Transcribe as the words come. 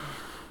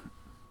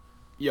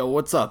Yo,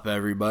 what's up,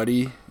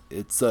 everybody?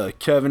 It's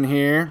Kevin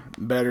here,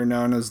 better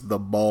known as the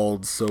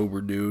Bald Sober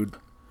Dude.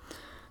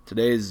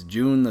 Today is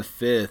June the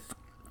 5th,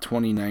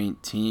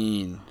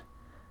 2019,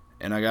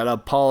 and I gotta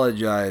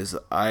apologize.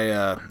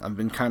 I've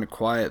been kind of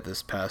quiet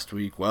this past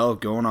week. Well,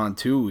 going on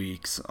 2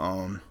 weeks.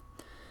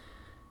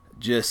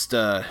 Just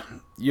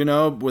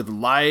with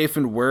life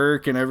and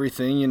work and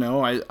everything.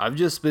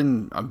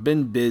 I've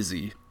been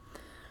busy,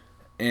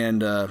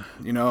 and I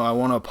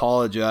want to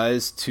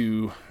apologize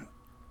to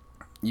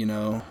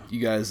you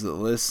guys that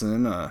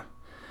listen,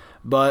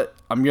 but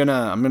I'm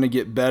gonna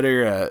get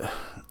better at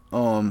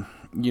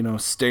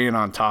staying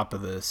on top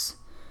of this.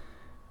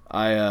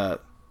 I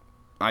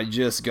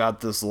just got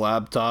this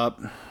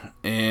laptop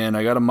and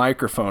I got a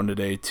microphone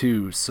today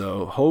too,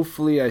 so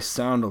hopefully I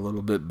sound a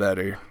little bit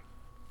better.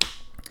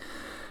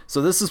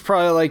 So this is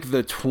probably like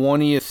the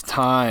 20th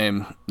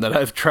time that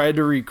I've tried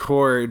to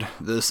record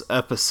this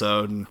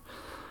episode, and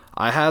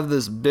I have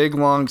this big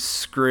long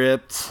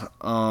script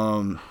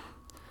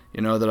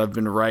that I've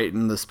been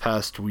writing this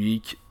past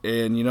week,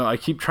 and I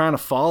keep trying to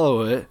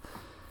follow it,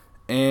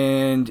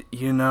 and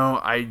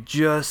I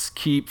just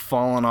keep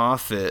falling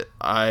off it.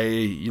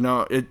 I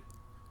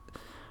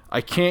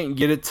can't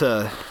get it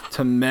to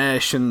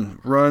mesh and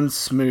run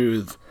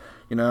smooth.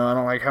 I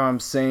don't like how I'm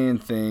saying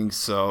things,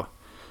 so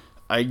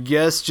I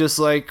guess just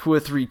like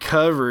with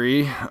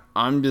recovery,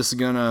 I'm just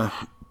gonna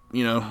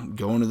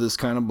go into this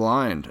kind of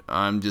blind.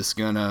 I'm just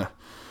gonna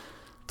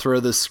throw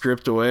this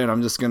script away, and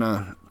I'm just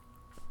gonna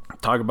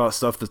talk about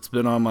stuff that's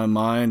been on my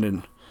mind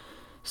and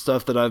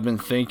stuff that I've been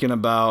thinking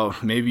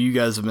about. Maybe you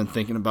guys have been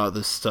thinking about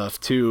this stuff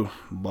too,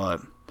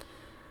 but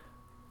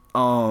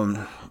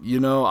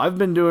I've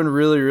been doing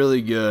really,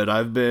 really good.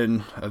 I've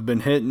been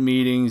hitting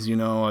meetings,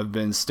 I've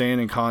been staying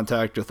in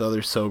contact with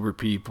other sober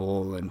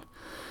people and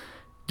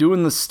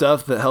doing the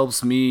stuff that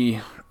helps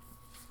me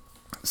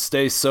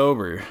stay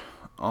sober.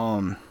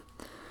 I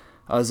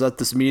was at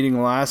this meeting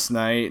last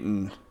night,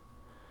 and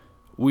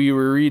we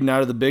were reading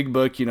out of the big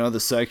book, the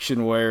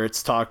section where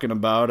it's talking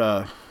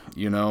about,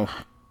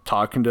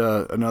 talking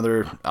to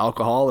another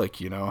alcoholic,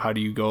 how do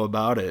you go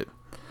about it?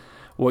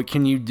 What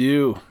can you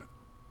do?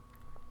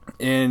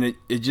 And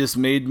it just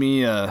made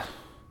me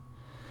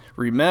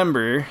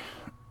remember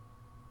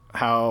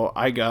how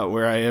I got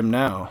where I am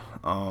now.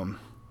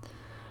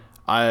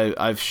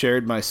 I've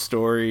shared my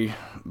story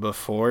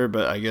before,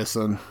 but I guess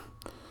I'm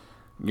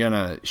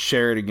gonna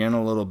share it again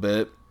a little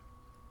bit.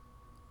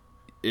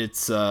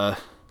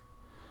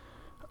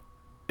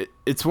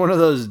 It's one of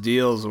those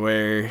deals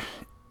where,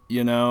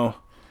 you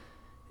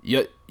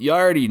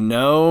already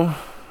know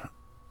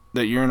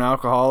that you're an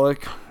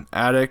alcoholic,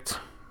 addict,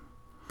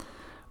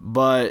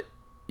 but,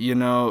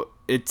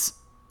 it's,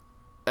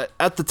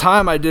 at the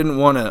time I didn't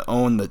want to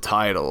own the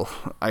title,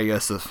 I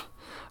guess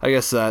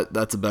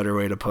that's a better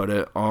way to put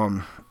it.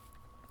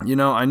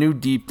 I knew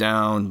deep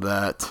down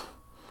that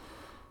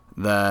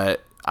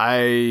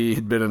I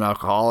had been an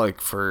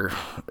alcoholic for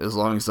as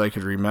long as I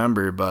could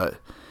remember, but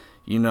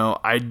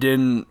I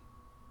didn't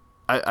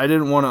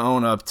want to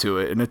own up to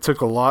it, and it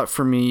took a lot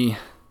for me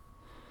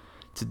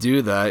to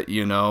do that,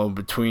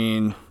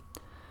 between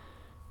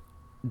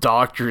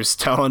doctors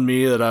telling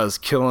me that I was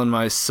killing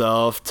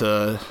myself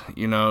to,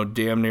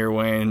 damn near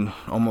weighing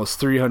almost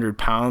 300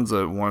 pounds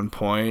at one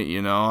point.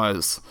 I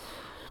was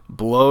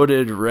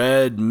bloated,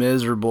 red,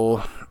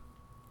 miserable,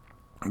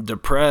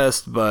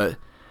 depressed, but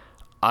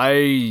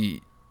I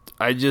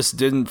just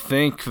didn't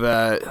think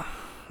that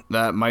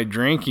my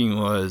drinking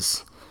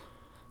was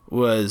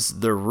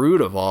the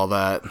root of all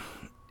that.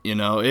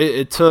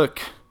 It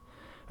took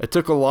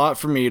a lot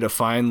for me to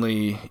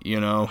finally,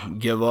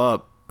 give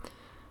up.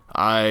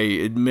 I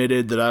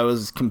admitted that I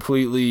was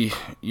completely,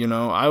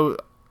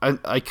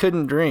 I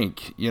couldn't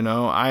drink,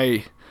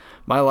 my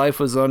life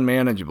was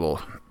unmanageable.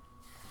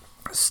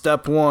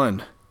 Step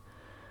one.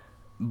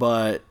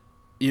 But,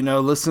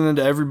 listening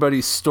to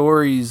everybody's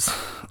stories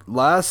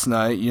last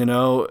night,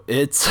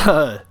 it's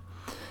the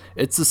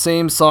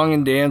same song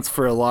and dance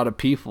for a lot of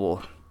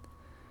people.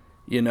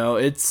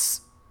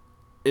 It's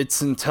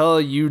until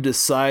you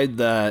decide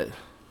that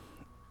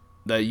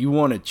you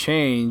want to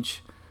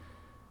change,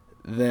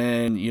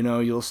 then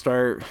you'll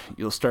start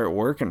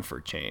working for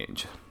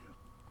change.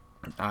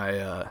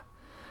 I've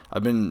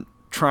been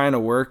trying to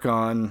work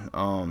on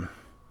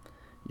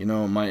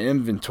my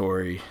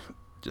inventory,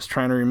 just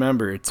trying to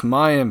remember it's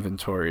my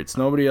inventory, it's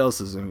nobody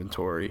else's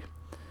inventory.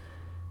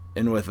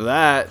 And with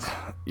that,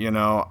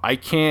 I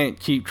can't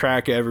keep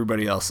track of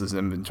everybody else's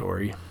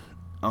inventory.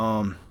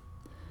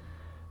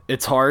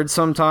 It's hard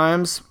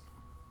sometimes,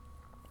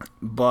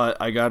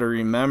 but I got to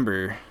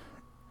remember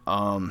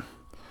I'm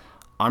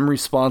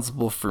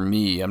responsible for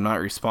me. I'm not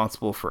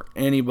responsible for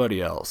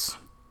anybody else.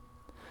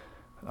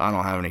 I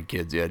don't have any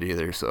kids yet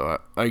either,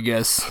 so I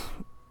guess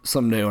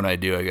someday when I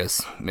do, I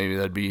guess maybe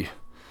that'd be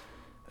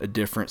a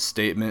different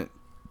statement.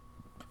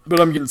 But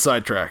I'm getting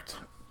sidetracked.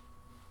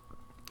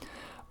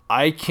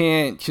 I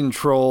can't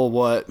control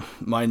what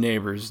my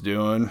neighbor's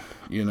doing,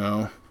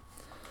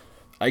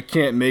 I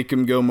can't make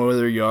them go mow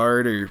their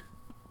yard or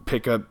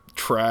pick up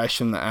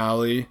trash in the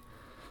alley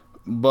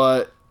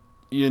But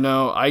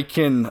I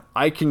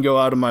can go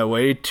out of my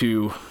way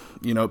to,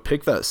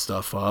 pick that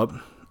stuff up.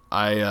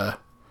 I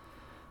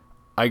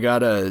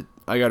gotta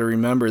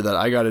remember that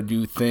I gotta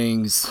do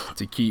things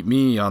to keep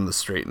me on the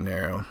straight and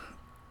narrow.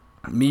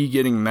 Me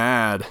getting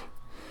mad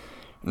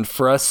and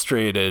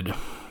frustrated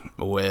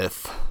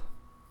with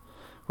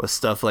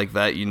stuff like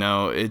that,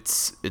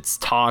 it's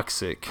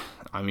toxic.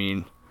 I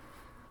mean,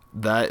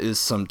 that is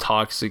some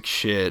toxic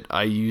shit.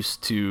 I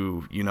used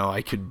to,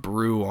 I could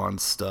brew on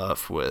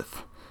stuff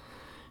with,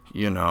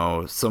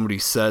 somebody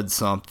said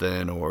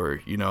something,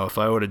 or, if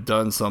I would have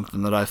done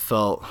something that I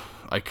felt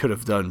I could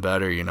have done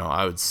better,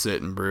 I would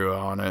sit and brew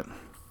on it.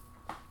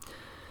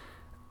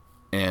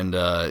 And,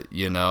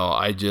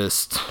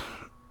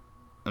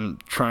 I'm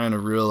trying to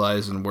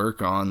realize and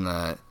work on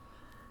that,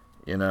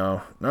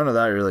 none of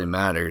that really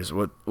matters.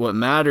 What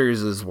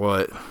matters is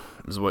what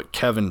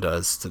Kevin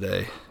does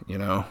today,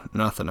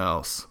 nothing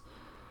else.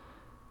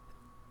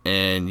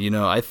 And,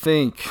 I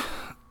think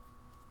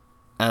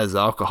as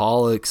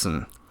alcoholics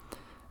and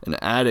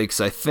addicts,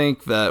 I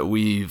think that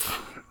we've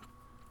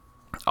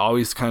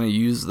always kind of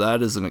used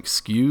that as an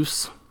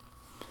excuse,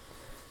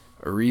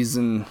 a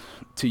reason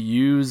to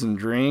use and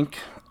drink,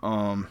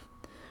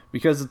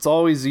 because it's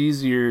always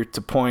easier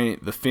to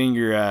point the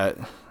finger at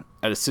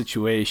a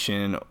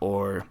situation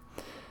or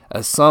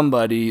as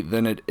somebody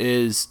than it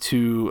is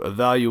to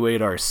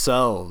evaluate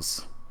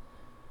ourselves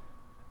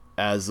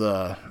as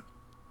to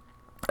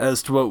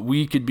what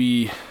we could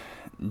be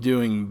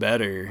doing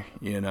better,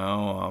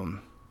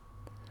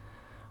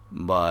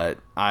 but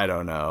I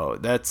don't know.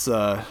 That's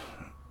I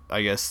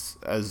guess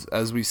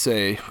as we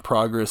say,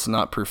 progress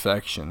not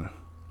perfection.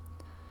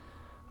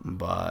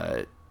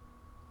 But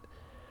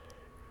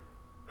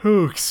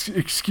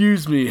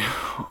excuse me.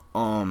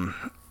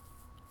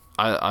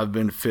 I've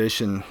been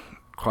fishing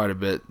quite a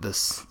bit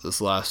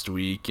this last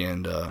week,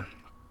 and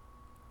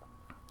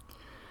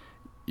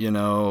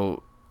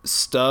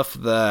stuff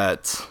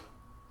that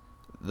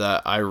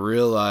I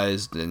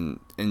realized and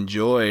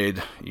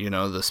enjoyed,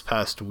 this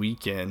past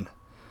weekend.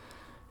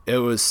 It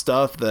was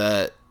stuff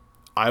that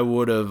I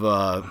would have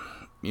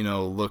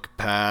looked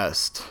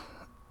past,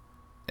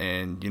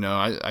 and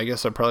I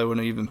guess I probably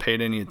wouldn't have even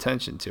paid any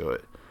attention to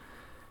it.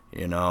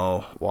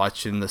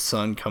 Watching the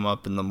sun come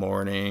up in the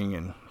morning,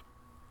 and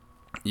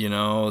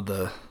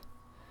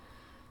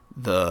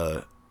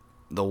the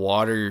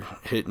water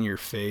hitting your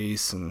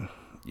face, and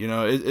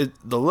the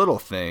little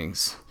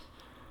things.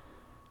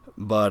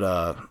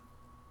 But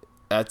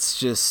that's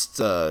just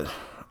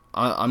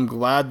I'm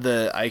glad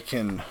that I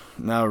can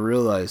now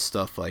realize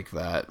stuff like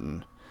that,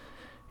 and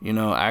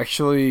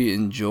actually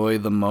enjoy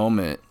the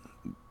moment,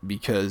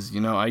 because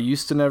I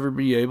used to never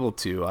be able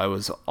to. I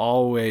was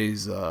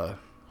always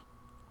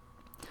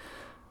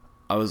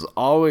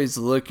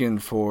looking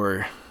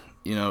for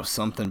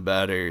something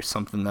better,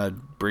 something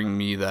that'd bring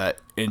me that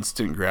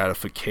instant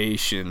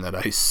gratification that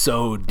I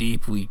so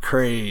deeply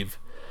crave.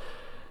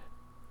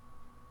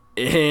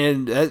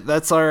 And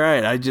that's all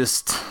right. I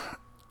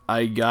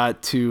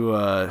got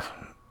to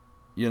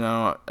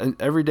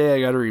every day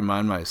I got to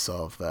remind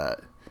myself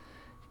that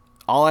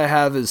all I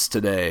have is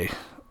today.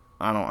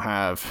 I don't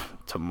have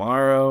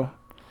tomorrow,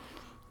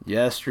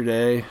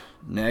 yesterday,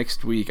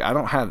 next week. I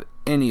don't have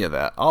any of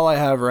that. All I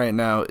have right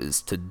now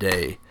is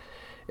today.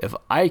 If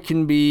I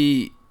can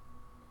be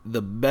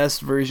the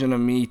best version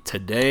of me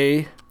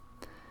today,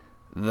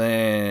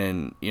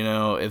 then,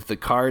 if the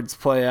cards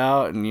play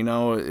out,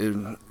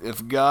 and,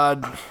 if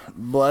God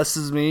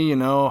blesses me,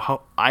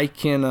 I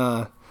can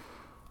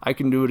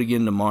do it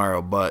again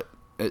tomorrow. But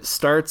it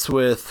starts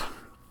with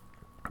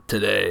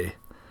today.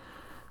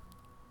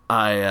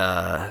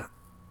 I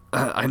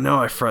know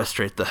I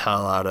frustrate the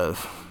hell out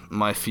of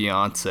my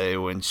fiance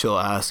when she'll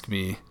ask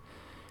me,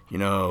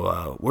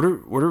 what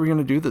are we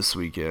gonna do this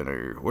weekend,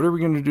 or what are we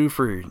gonna do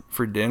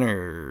for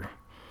dinner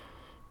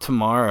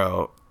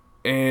tomorrow?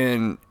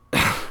 And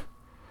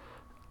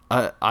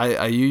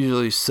I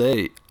usually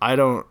say I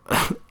don't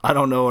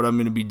know what I'm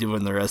gonna be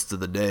doing the rest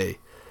of the day,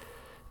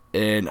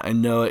 and I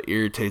know it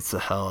irritates the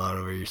hell out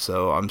of her.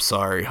 So I'm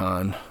sorry,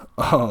 hon.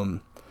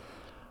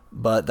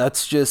 But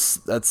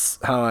that's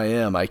how I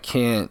am. I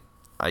can't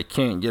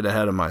get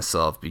ahead of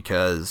myself,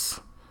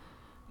 because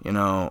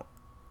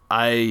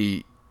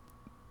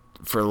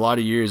for a lot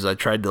of years I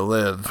tried to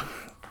live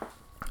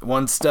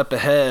one step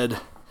ahead,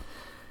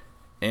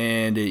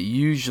 and it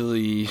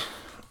usually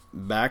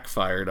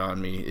backfired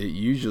on me. It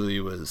usually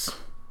was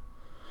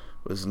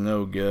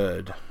no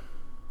good.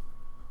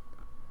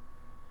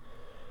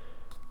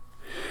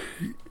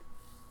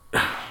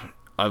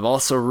 I've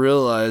also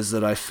realized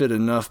that I fit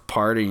enough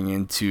partying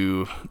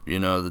into,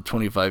 the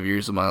 25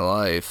 years of my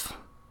life.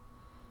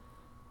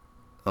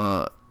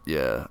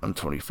 Yeah, I'm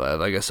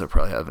 25. I guess I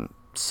probably haven't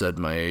said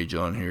my age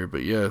on here,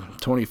 but yeah,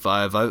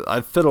 25. I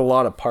fit a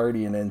lot of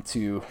partying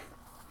into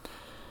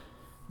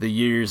the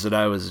years that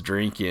I was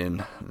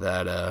drinking,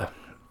 that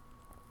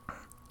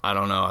I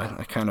don't know,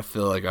 I kind of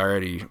feel like I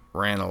already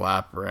ran a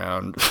lap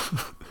around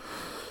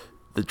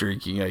the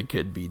drinking I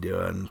could be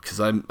doing, because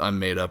I'm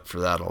made up for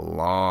that a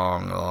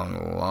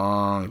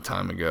long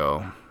time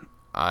ago.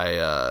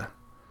 I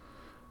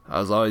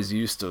was always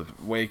used to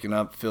waking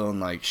up feeling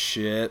like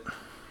shit,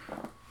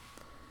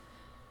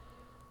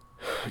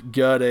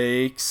 gut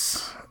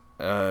aches,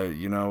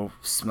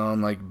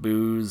 smelling like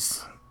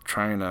booze,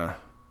 trying to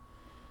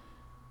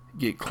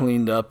get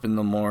cleaned up in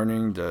the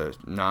morning to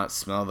not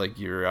smell like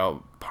you're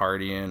out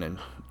partying and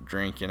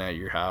drinking at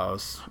your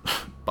house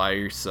by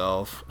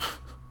yourself.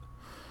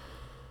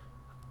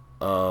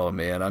 Oh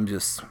man,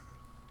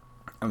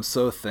 I'm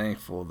so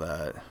thankful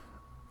that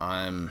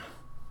I'm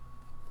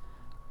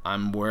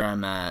where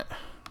I'm at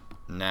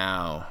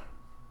now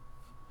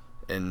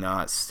and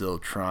not still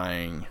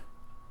trying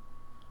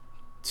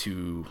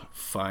to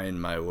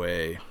find my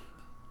way.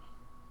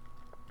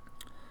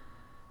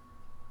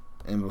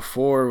 And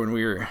before, when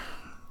when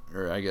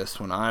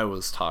I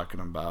was talking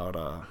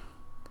about,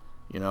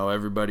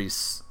 everybody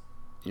has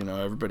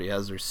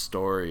their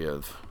story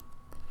of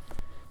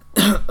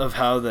of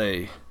how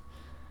they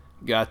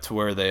got to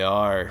where they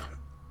are.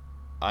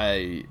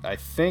 I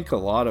think a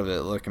lot of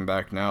it, looking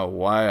back now,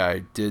 why I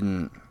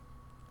didn't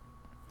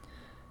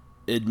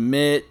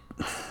admit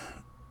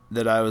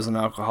that I was an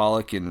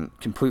alcoholic and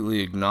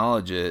completely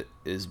acknowledge it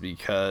is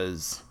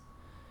because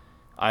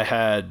I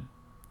had,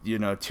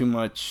 too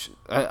much.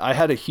 I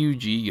had a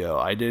huge ego.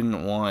 I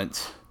didn't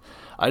want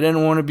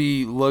to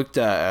be looked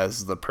at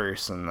as the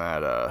person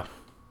that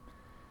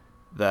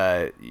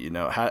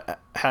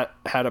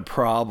had a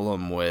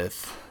problem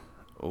with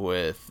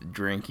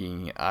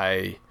drinking.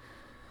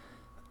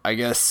 I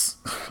guess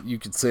you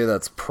could say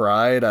that's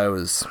pride. I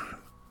was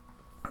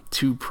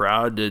too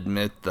proud to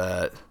admit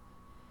that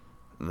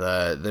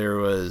there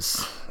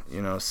was,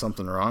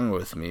 something wrong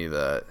with me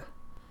that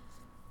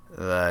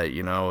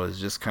was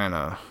just kind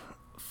of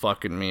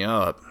fucking me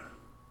up.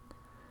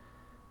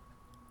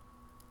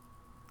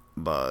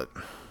 But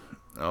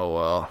oh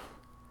well.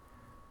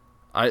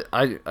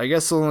 I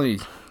guess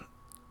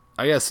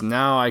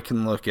now I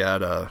can look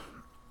at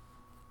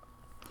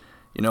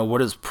what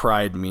does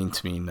pride mean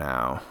to me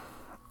now?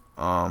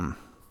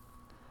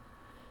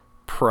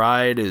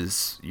 Pride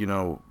is,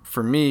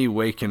 for me,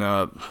 waking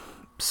up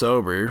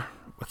sober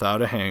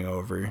without a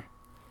hangover,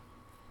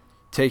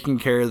 taking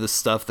care of the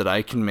stuff that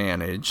I can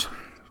manage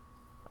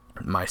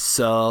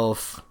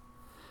myself.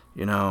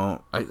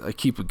 I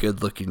keep a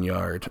good looking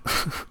yard.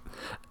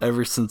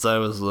 Ever since I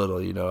was little,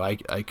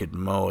 I could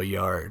mow a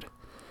yard.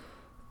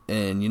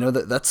 And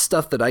that's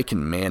stuff that I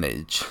can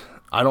manage.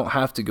 I don't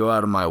have to go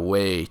out of my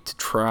way to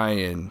try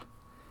and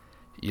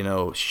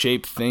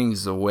shape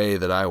things the way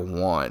that I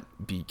want,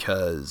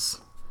 because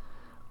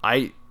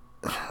I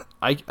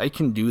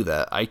can do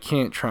that. I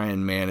can't try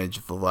and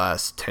manage the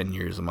last 10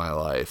 years of my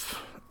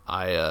life.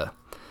 I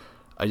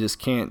just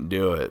can't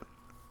do it.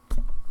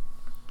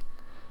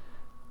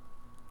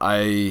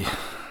 I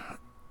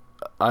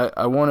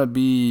want to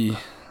be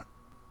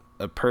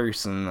a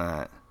person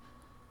that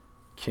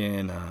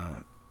can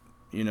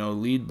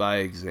lead by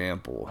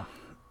example.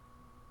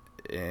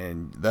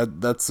 And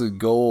that's a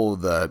goal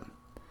that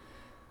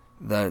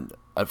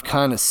I've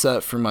kind of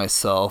set for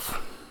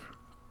myself,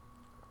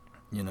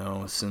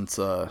 since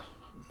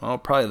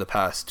probably the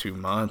past 2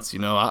 months.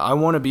 I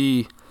want to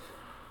be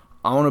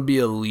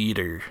a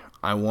leader.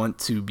 I want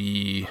to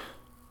be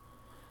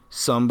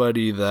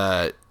somebody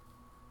that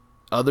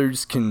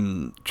others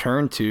can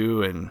turn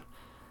to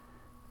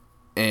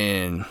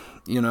and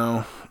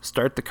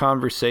start the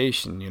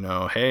conversation.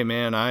 Hey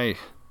man,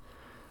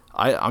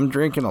 I'm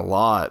drinking a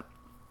lot.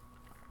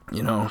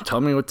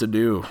 Tell me what to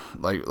do.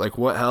 Like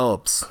what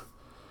helps.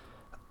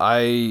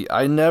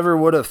 I never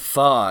would have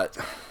thought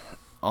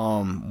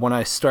when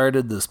I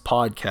started this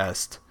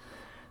podcast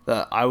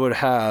that I would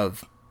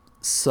have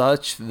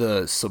such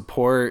the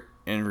support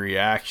and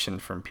reaction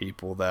from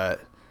people that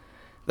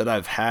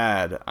I've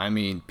had. I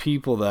mean,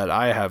 people that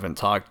I haven't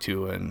talked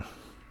to in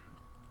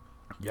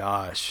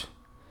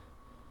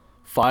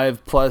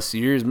 5+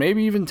 years,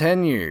 maybe even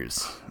 10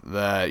 years,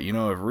 that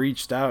have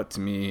reached out to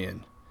me.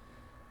 And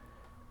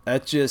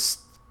that just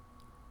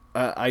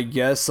I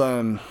guess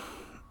I'm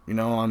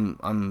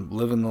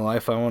living the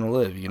life I want to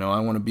live. I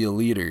want to be a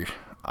leader.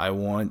 I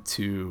want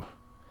to.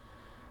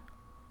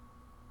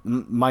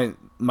 My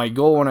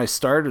goal when I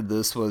started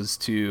this was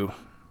to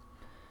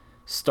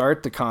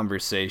start the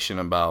conversation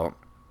about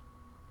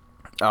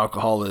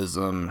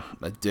alcoholism,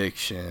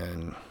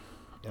 addiction,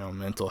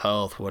 mental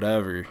health,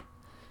 whatever.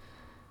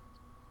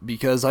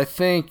 Because I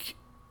think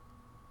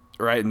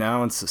right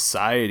now in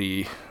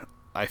society,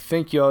 I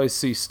think you always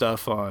see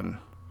stuff on,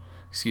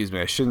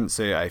 I shouldn't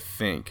say I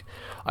think.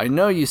 I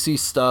know you see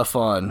stuff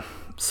on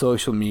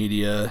social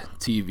media,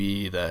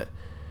 TV that,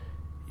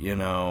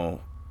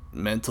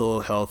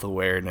 mental health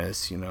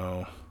awareness,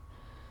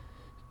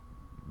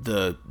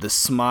 the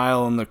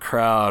smile in the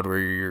crowd where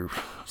you're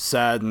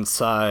sad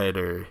inside,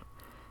 or,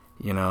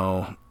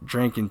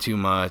 drinking too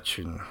much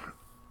and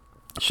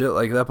shit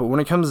like that. But when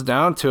it comes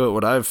down to it,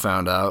 what I've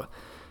found out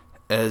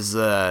is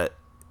that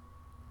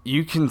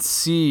you can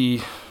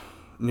see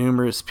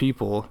numerous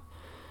people,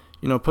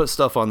 put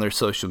stuff on their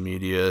social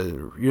media.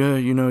 Yeah,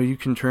 you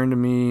can turn to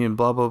me and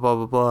blah blah blah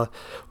blah blah,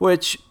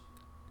 which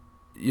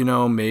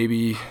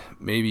maybe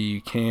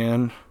you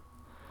can,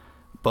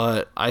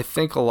 but I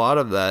think a lot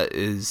of that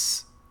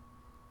is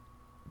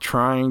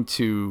trying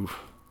to,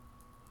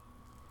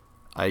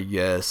 I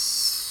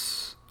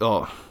guess,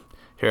 oh,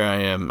 here I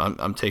am.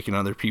 I'm taking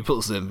other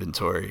people's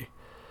inventory.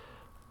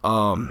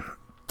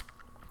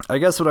 I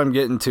guess what I'm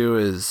getting to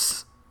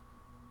is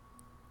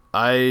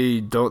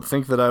I don't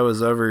think that I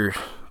was ever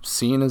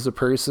seen as a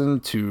person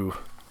to,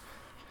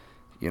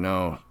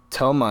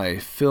 tell my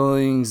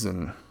feelings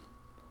and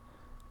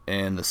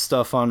the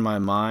stuff on my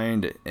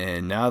mind.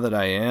 And now that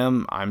I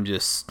am,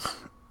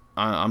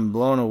 I'm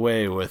blown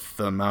away with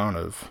the amount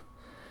of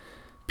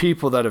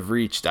people that have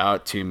reached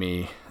out to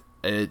me.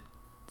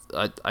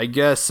 I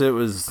guess it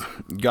was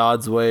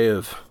God's way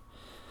of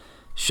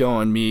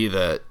showing me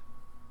that,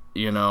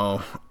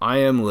 I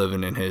am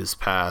living in his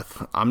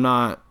path. I'm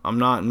not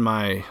walking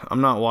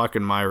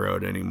my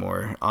road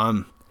anymore.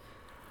 I'm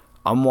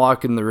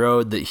walking the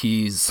road that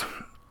he's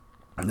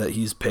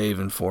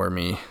paving for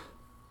me.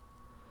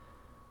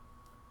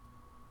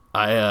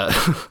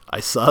 I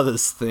saw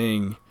this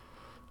thing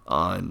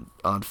on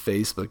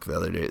Facebook the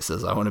other day. It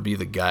says, I want to be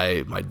the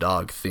guy my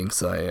dog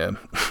thinks I am.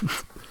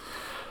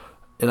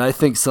 And I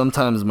think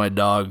sometimes my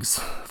dogs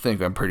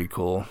think I'm pretty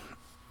cool.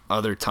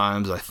 Other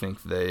times I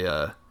think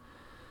they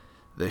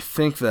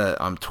think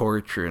that I'm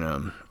torturing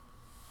them.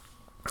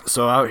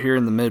 So out here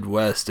in the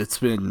Midwest, it's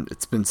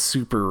been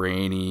super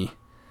rainy,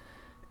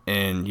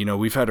 and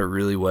we've had a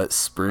really wet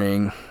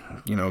spring,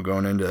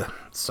 going into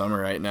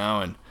summer right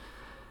now, and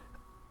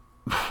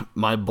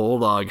my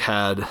bulldog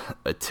had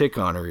a tick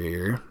on her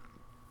ear,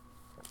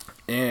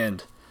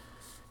 and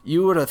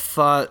you would have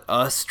thought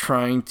us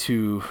trying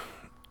to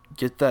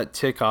get that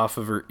tick off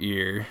of her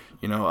ear,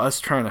 us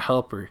trying to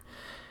help her,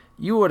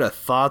 you would have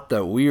thought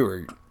that we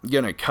were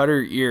gonna cut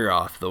her ear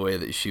off the way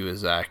that she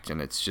was acting.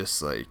 It's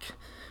just like,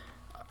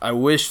 I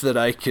wish that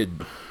I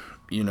could,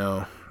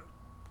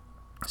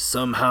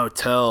 somehow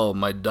tell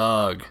my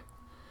dog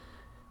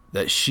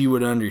that she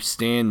would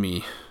understand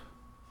me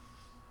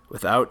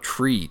without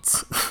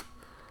treats,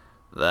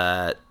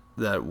 that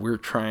we're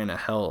trying to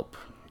help,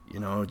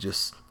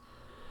 just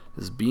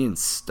being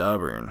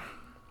stubborn.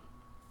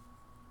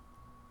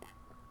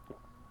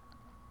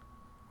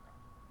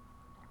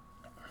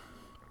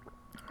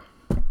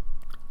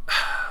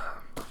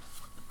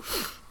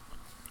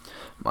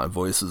 My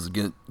voice is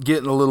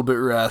getting a little bit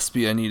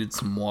raspy. I needed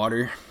some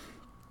water.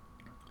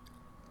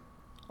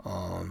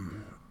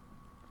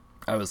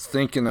 I was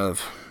thinking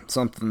of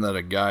something that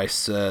a guy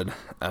said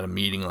at a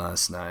meeting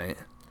last night.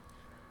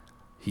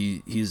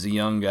 He's a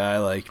young guy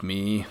like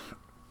me.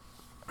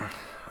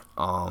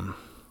 And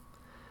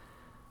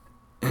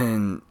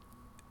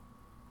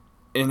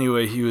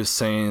anyway, he was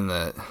saying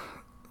that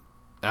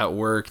at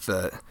work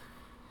that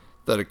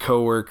a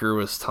coworker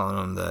was telling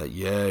him that,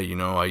 yeah,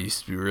 I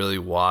used to be really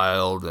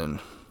wild and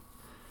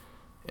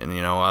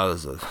I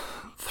was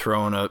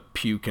throwing up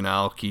puke and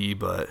alky,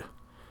 but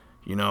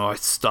I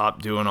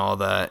stopped doing all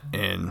that,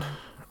 and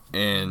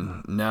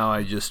now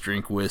I just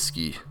drink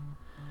whiskey.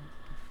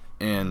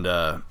 And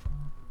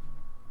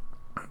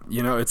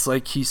it's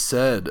like he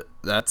said,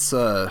 that's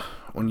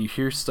when you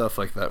hear stuff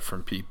like that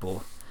from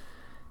people,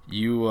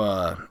 you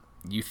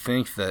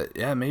think that,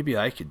 yeah, maybe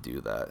I could do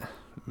that.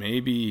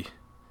 Maybe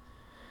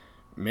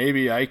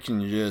I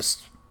can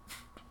just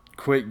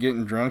quit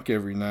getting drunk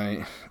every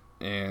night,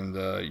 and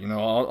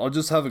I'll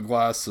just have a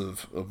glass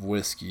of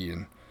whiskey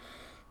and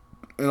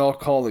I'll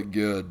call it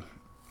good.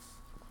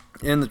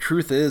 And the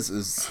truth is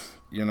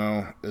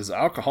as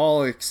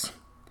alcoholics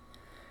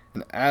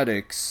and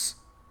addicts,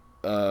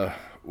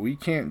 we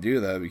can't do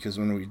that, because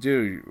when we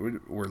do,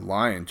 we're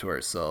lying to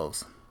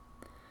ourselves.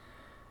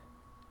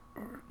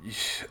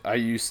 I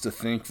used to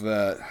think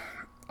that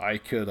I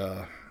could,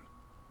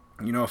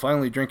 if I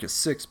only drink a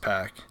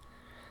 6-pack,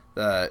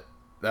 that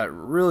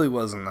really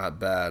wasn't that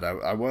bad.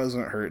 I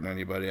wasn't hurting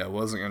anybody. I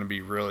wasn't going to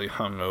be really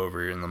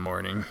hungover in the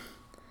morning.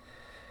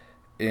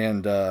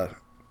 And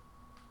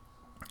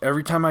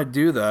every time I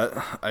do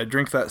that, I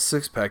drink that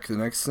 6-pack, the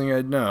next thing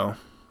I'd know,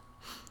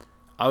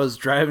 I was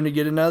driving to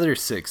get another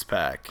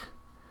 6-pack.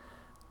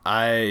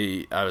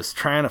 I was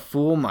trying to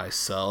fool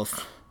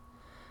myself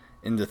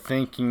into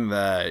thinking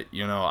that,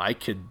 I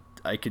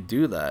could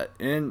do that.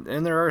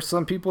 And there are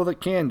some people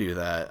that can do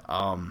that.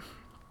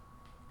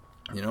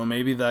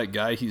 Maybe that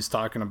guy he's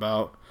talking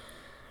about,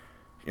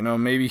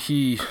 maybe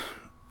he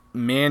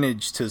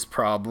managed his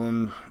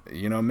problem.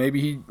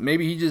 Maybe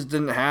he just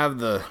didn't have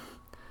the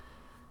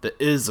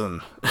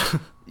ism,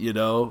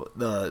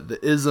 the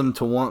ism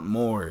to want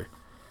more.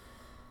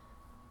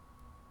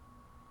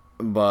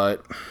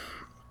 But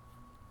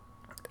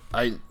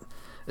it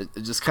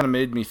just kind of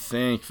made me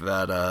think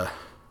that,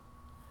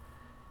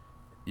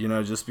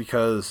 just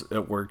because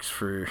it works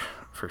for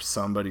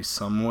somebody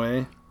some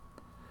way,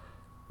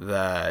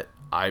 that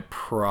I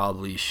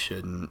probably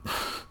shouldn't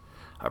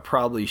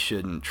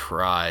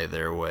try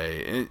their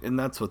way. And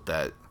that's what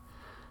that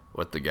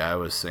what the guy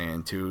was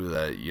saying too,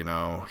 that,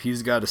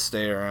 he's got to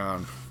stay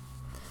around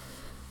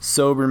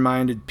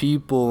sober-minded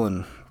people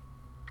and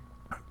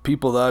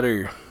people that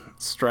are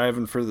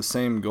striving for the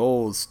same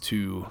goals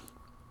to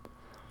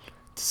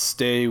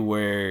stay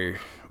where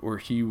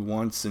he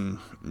wants and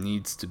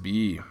needs to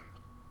be.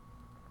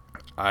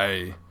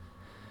 I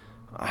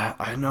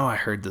know I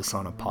heard this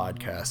on a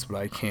podcast, but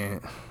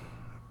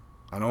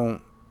I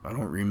don't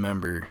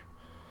remember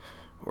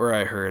where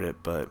I heard it.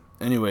 But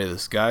anyway,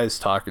 this guy's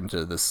talking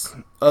to this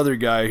other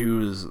guy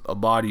who is a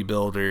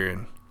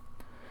bodybuilder,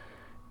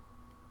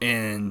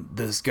 and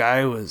this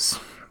guy was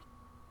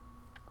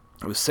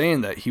saying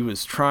that he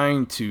was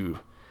trying to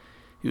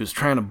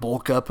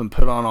bulk up and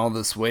put on all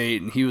this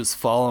weight, and he was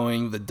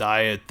following the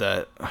diet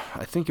that,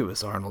 I think it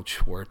was Arnold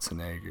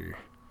Schwarzenegger.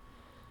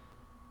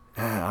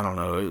 I don't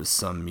know, it was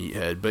some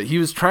meathead, but he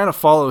was trying to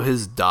follow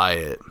his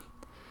diet,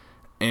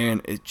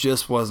 and it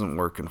just wasn't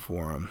working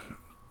for him.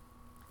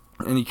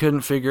 And he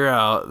couldn't figure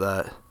out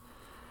that,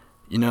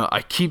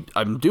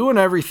 I'm doing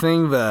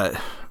everything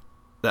that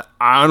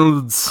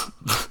Arnold's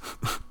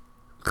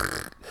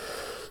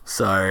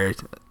sorry,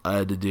 I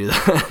had to do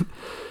that.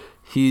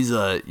 He's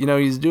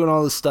he's doing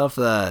all the stuff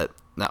that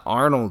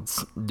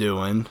Arnold's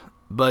doing,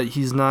 but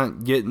he's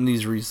not getting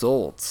these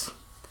results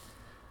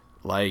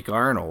like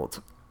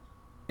Arnold.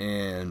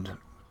 And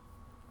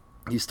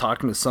he's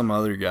talking to some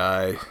other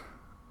guy,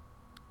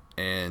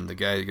 and the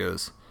guy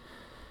goes,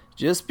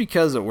 just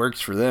because it works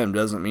for them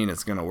doesn't mean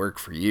it's going to work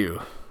for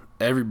you.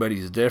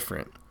 Everybody's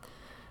different.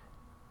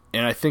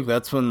 And I think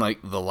that's when, like,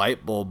 the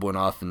light bulb went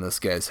off in this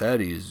guy's head.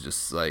 He's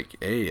just like,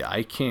 hey,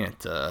 I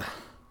can't,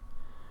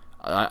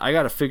 I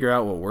got to figure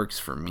out what works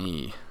for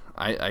me.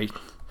 I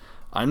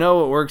know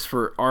what works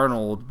for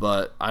Arnold,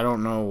 but I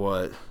don't know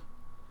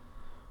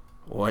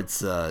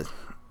what's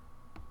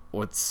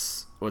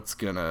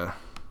gonna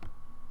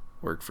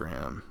work for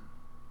him.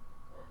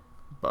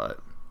 But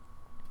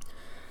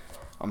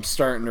I'm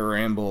starting to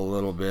ramble a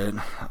little bit.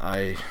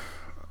 I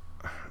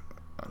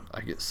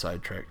get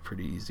sidetracked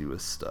pretty easy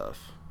with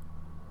stuff.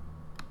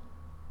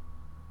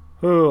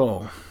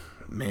 Oh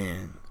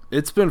man,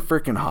 it's been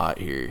freaking hot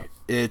here.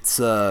 It's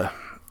I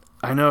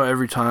know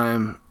every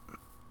time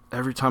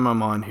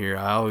I'm on here,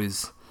 I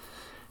always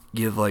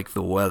give like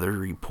the weather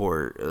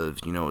report of,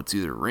 it's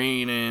either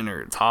raining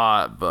or it's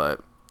hot,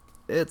 but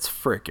it's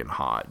freaking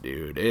hot,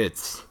 dude.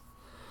 It's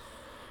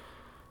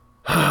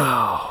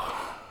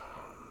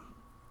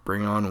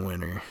bring on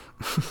winter.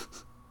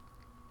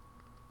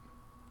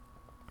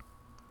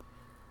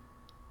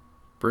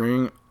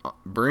 Bring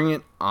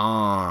it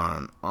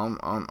on.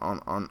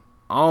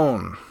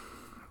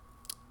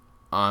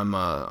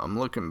 I'm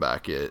looking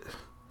back at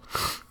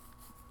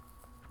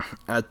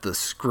the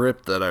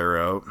script that I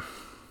wrote,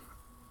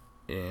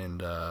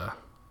 and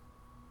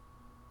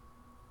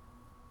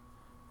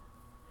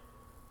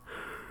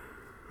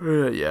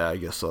yeah, I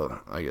guess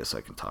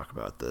I can talk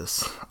about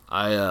this.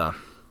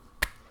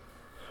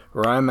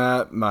 Where I'm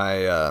at,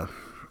 my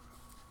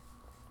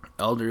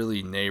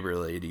elderly neighbor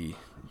lady,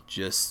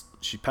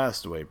 she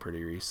passed away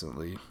pretty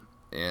recently,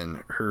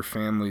 and her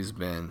family's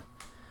been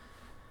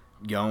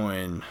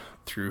going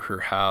through her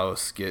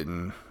house,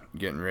 getting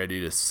ready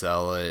to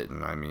sell it.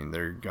 And I mean,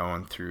 they're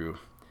going through,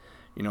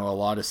 a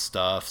lot of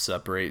stuff,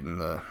 separating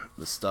the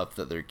stuff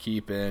that they're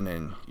keeping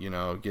and,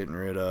 getting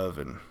rid of.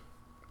 And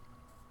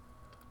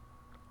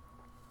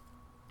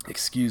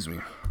excuse me.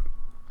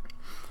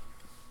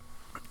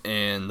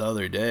 And the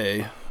other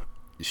day,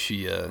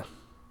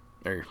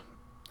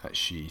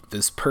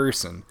 this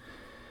person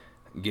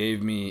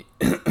gave me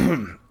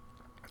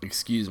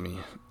excuse me,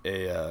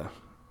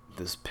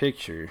 this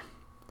picture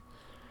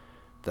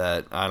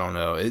that, I don't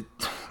know, it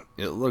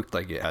looked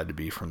like it had to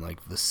be from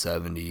like the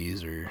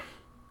 70s or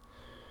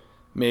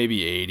maybe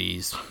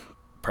 80s,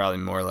 probably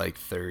more like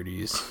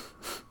 30s.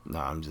 No,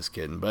 I'm just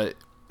kidding. But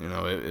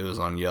it was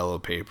on yellow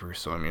paper,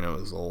 so I mean, it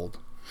was old.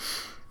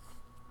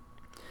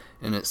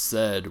 And it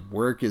said,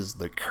 work is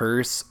the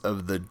curse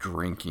of the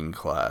drinking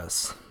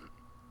class.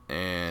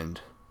 And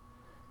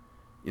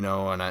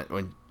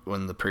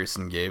when the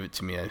person gave it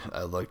to me,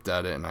 I looked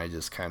at it and I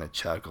just kind of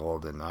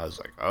chuckled, and I was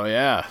like, oh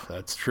yeah,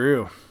 that's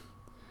true.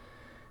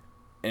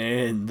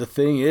 And the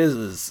thing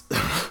is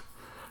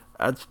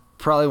that's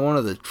probably one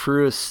of the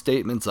truest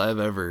statements I've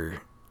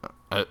ever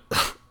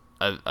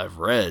I've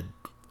read.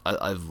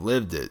 I've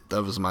lived it.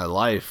 That was my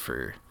life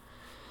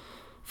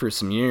for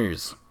some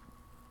years.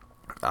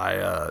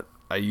 I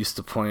used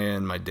to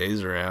plan my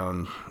days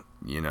around,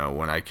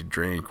 when I could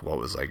drink, what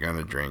was I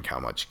gonna drink, how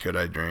much could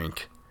I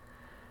drink,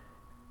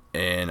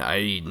 and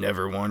I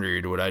never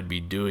wondered what I'd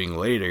be doing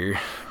later,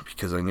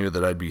 because I knew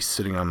that I'd be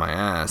sitting on my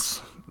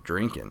ass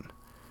drinking.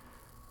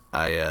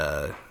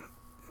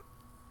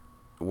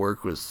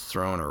 Work was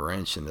throwing a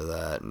wrench into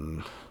that,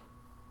 and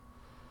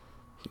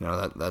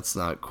that's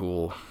not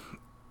cool.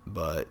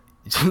 But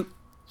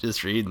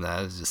just reading that,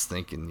 I was just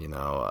thinking,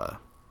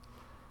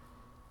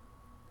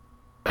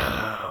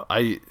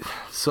 I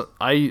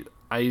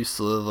used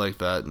to live like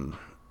that, and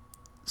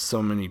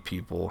so many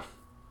people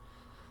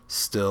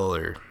still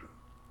are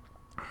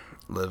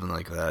living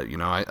like that. You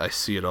know, I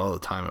see it all the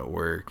time at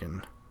work,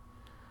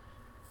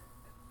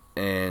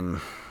 and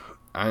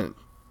I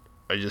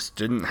just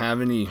didn't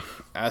have any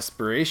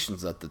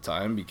aspirations at the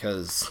time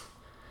because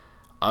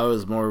I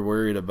was more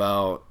worried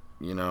about,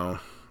 you know,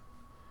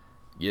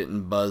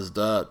 getting buzzed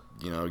up,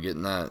 you know,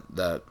 getting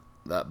that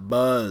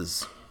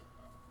buzz.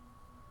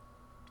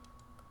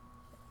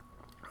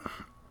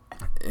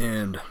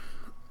 And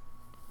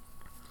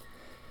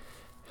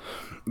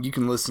you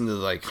can listen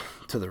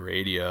to the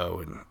radio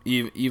and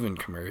even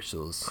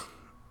commercials,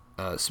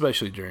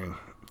 especially during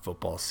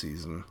football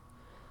season.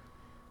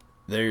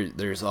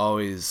 There's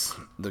always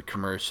the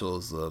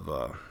commercials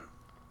of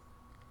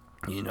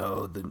you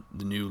know,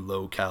 the new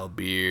low-cal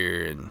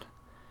beer,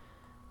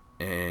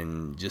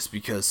 and just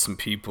because some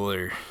people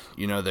are,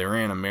 you know, they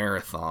ran a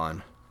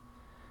marathon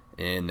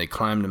and they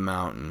climbed a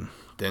mountain,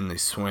 then they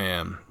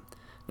swam.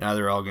 Now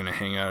they're all gonna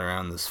hang out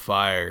around this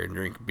fire and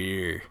drink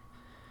beer,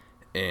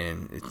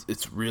 and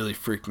it's really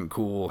freaking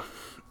cool.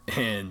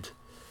 And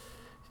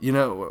you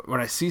know, when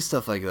I see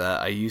stuff like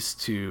that, I used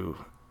to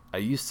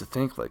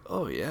think like,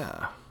 oh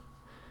yeah,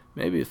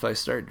 maybe if I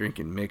start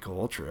drinking Michelob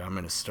Ultra, I'm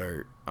gonna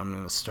start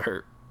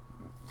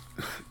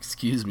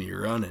excuse me,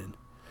 running.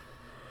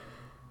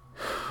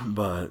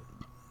 But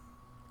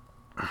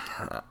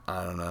I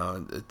don't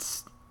know,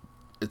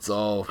 it's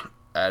all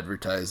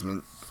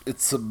advertisement,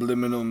 it's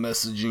subliminal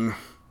messaging,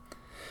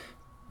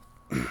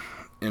 and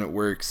it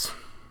works.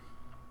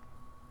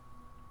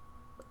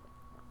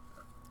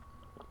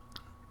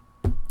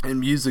 And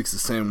music's the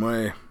same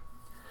way,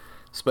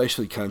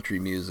 especially country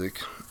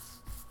music.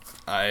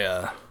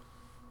 I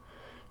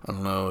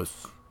don't know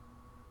if,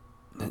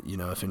 you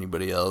know, if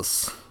anybody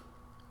else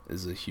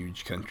is a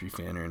huge country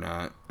fan or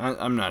not.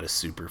 I'm not a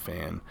super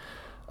fan.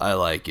 I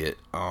like it.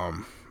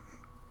 One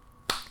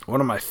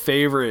of my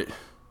favorite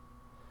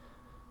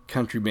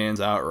country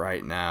bands out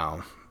right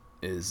now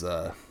is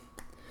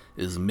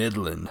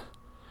Midland.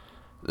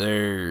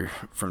 They're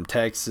from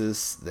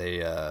Texas. They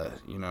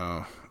you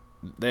know,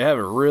 they have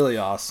a really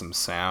awesome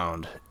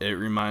sound. It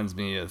reminds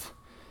me of,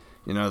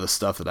 you know, the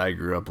stuff that I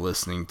grew up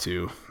listening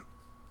to,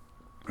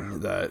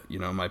 that, you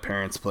know, my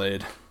parents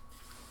played.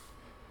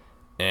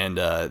 And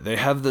they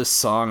have this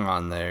song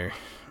on there,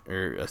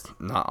 or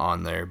not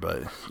on there,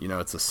 but, you know,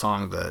 it's a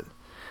song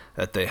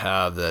that they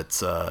have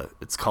that's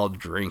it's called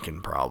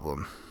Drinking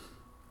Problem.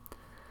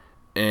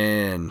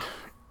 And,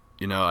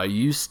 you know, I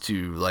used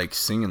to like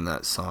singing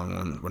that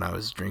song when I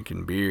was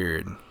drinking beer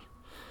and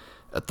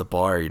at the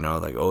bar, you know,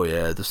 like, oh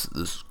yeah, this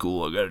is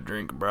cool, I got a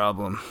drink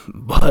problem.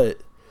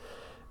 But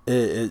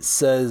it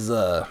says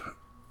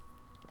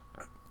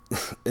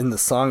in the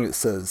song, it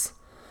says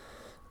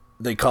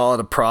they call it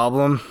a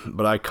problem,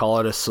 but I call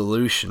it a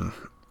solution.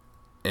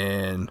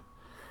 And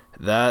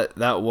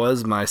that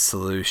was my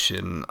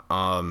solution,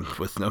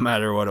 with no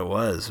matter what it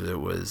was. It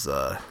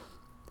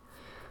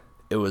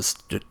was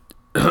to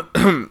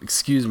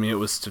excuse me, it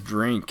was to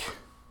drink.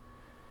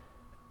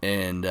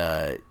 And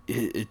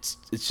it's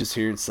just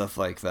hearing stuff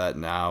like that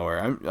now,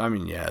 where I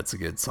mean, yeah, it's a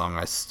good song,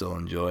 I still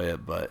enjoy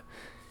it, but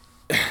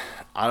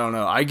I don't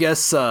know, I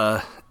guess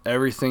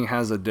everything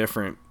has a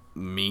different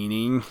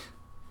meaning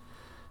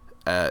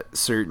at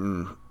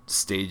certain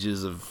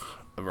stages of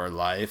our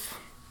life.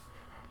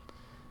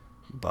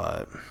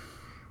 But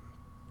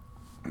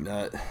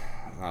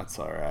that's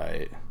all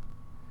right.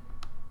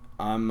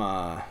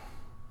 I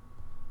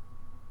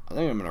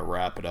think I'm gonna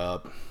wrap it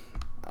up.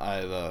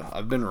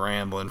 I've been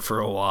rambling for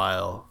a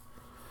while,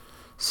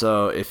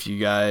 so if you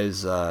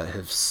guys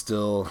have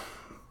still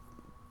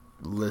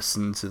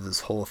listened to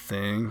this whole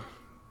thing,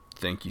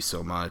 thank you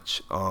so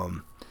much.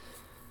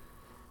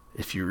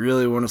 If you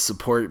really want to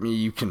support me,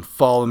 you can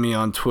follow me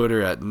on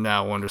Twitter at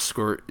now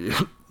underscore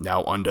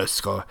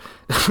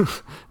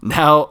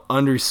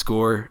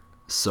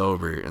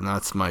sober, and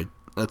that's my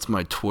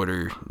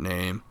Twitter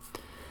name.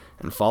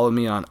 And follow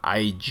me on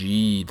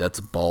IG, that's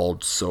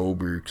Bald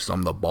Sober, because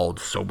I'm the bald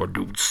sober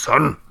dude,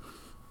 son.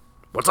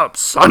 What's up,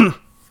 son?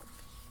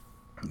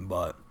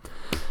 But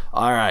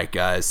alright,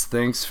 guys,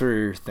 thanks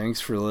for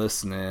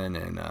listening.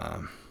 And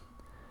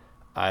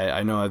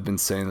I know I've been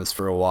saying this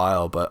for a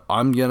while, but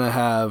I'm gonna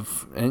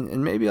have,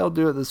 and maybe I'll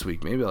do it this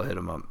week, maybe I'll hit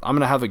him up, I'm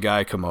gonna have a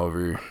guy come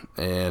over,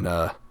 and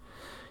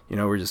you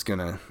know, we're just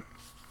gonna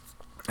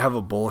have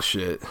a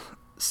bullshit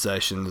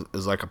session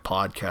as like a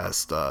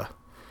podcast.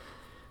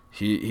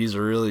 He's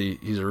a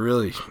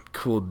really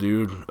cool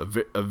dude,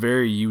 a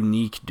very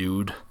unique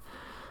dude,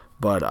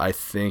 but I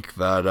think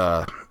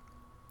that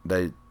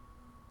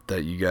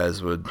that you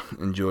guys would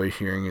enjoy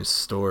hearing his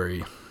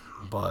story.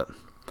 But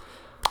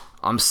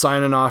I'm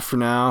signing off for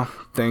now.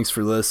 Thanks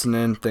for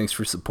listening. Thanks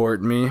for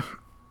supporting me.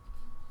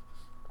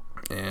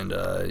 And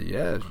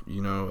yeah,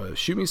 you know,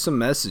 shoot me some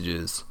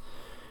messages.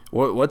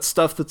 What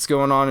stuff that's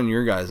going on in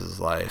your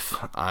guys' life?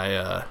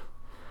 I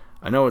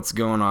know what's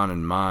going on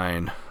in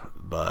mine,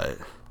 but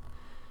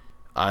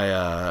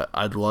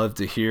I'd love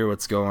to hear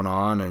what's going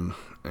on,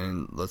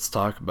 and let's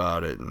talk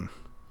about it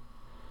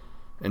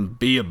and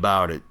be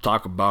about it.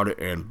 Talk about it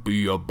and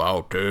be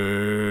about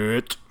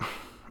it.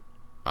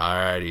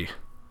 Alrighty.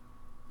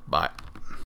 Bye.